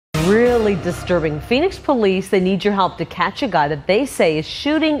really disturbing. Phoenix police, they need your help to catch a guy that they say is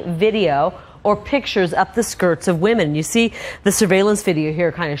shooting video or pictures up the skirts of women. You see the surveillance video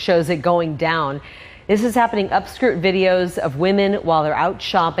here kind of shows it going down. This is happening upskirt videos of women while they're out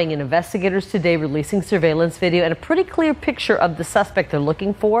shopping, and investigators today releasing surveillance video and a pretty clear picture of the suspect they're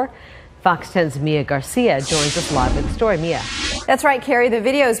looking for. Fox 10's Mia Garcia joins us live with the story. Mia. That's right, Carrie. The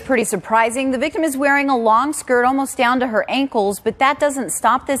video is pretty surprising. The victim is wearing a long skirt almost down to her ankles, but that doesn't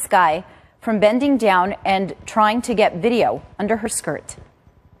stop this guy from bending down and trying to get video under her skirt.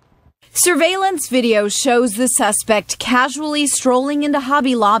 Surveillance video shows the suspect casually strolling into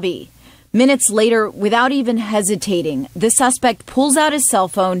Hobby Lobby. Minutes later, without even hesitating, the suspect pulls out his cell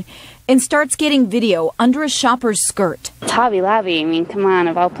phone and starts getting video under a shopper's skirt. It's Hobby Lobby. I mean, come on,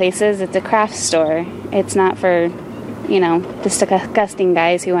 of all places, it's a craft store. It's not for, disgusting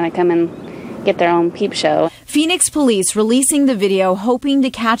guys who want to come and get their own peep show. Phoenix police releasing the video hoping to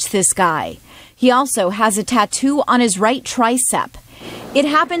catch this guy. He also has a tattoo on his right tricep. It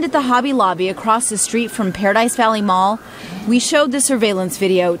happened at the Hobby Lobby across the street from Paradise Valley Mall. We showed the surveillance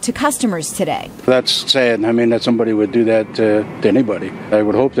video to customers today. That's sad. I mean, that somebody would do that to anybody. I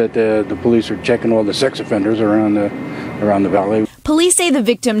would hope that the police are checking all the sex offenders around the valley. Police say the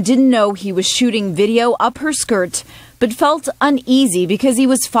victim didn't know he was shooting video up her skirt, but felt uneasy because he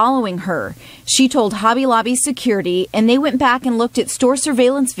was following her. She told Hobby Lobby security, and they went back and looked at store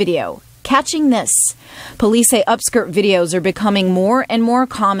surveillance video, catching this. Police say upskirt videos are becoming more and more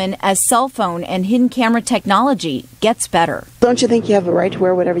common as cell phone and hidden camera technology gets better. Don't you think you have a right to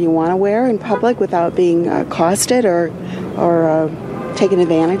wear whatever you want to wear in public without being accosted or taken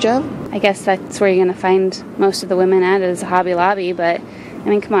advantage of? I guess that's where you're going to find most of the women at is Hobby Lobby, but I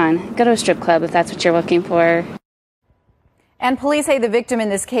mean, come on, go to a strip club if that's what you're looking for. And police say the victim in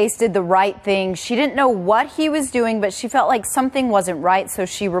this case did the right thing. She didn't know what he was doing, but she felt like something wasn't right, so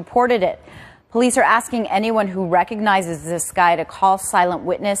she reported it. Police are asking anyone who recognizes this guy to call Silent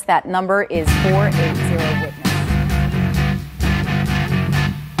Witness. That number is 480.